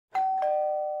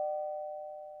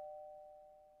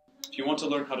If you want to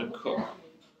learn how to cook,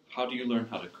 how do you learn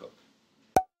how to cook?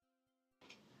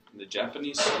 In the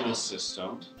Japanese school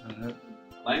system,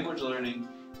 language learning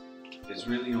is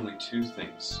really only two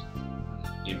things: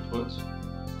 input,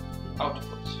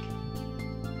 output.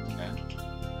 Okay?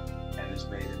 And it's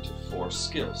made into 4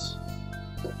 skills: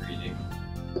 reading,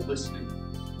 listening,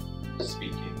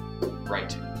 speaking,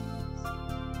 writing.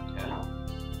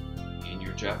 Okay? In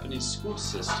your Japanese school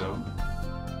system,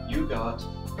 you got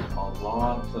a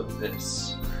lot of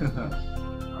this.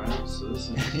 Right? So this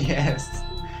is Yes,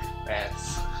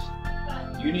 that's.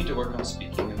 you need to work on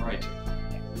speaking and writing.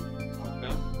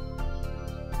 Okay?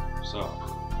 So,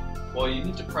 well, you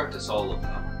need to practice all of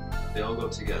them. They all go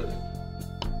together.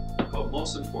 But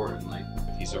most importantly,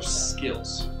 these are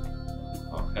skills.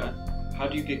 Okay? How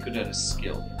do you get good at a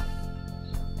skill?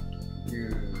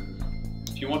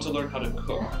 If you want to learn how to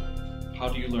cook, how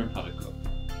do you learn how to cook?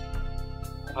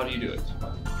 How do you do it?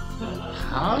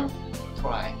 Huh?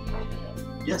 Try.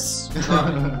 Yes,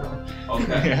 try.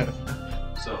 Okay. Yes.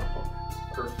 So,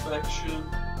 perfection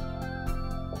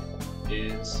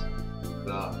is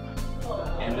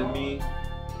the enemy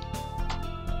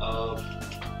of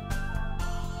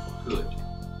good.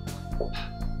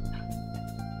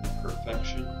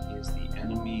 Perfection is the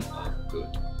enemy of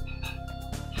good.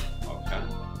 Okay?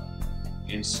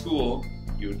 In school,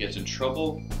 you would get in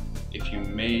trouble if you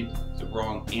made the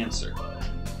wrong answer.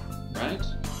 Right?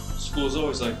 School is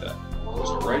always like that. There's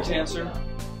a right answer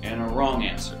and a wrong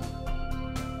answer.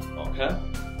 Okay?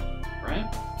 Right?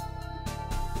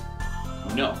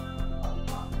 No.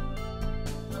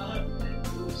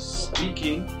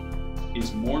 Speaking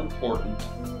is more important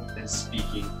than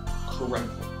speaking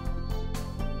correctly.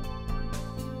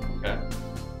 Okay?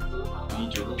 You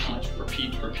need to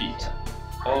repeat.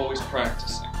 Always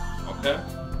practicing. Okay?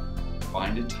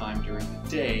 Find a time during the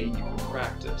day you can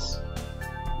practice.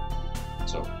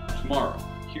 So, tomorrow,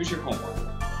 here's your homework.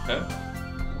 Okay?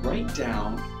 Write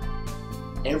down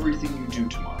everything you do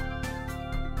tomorrow.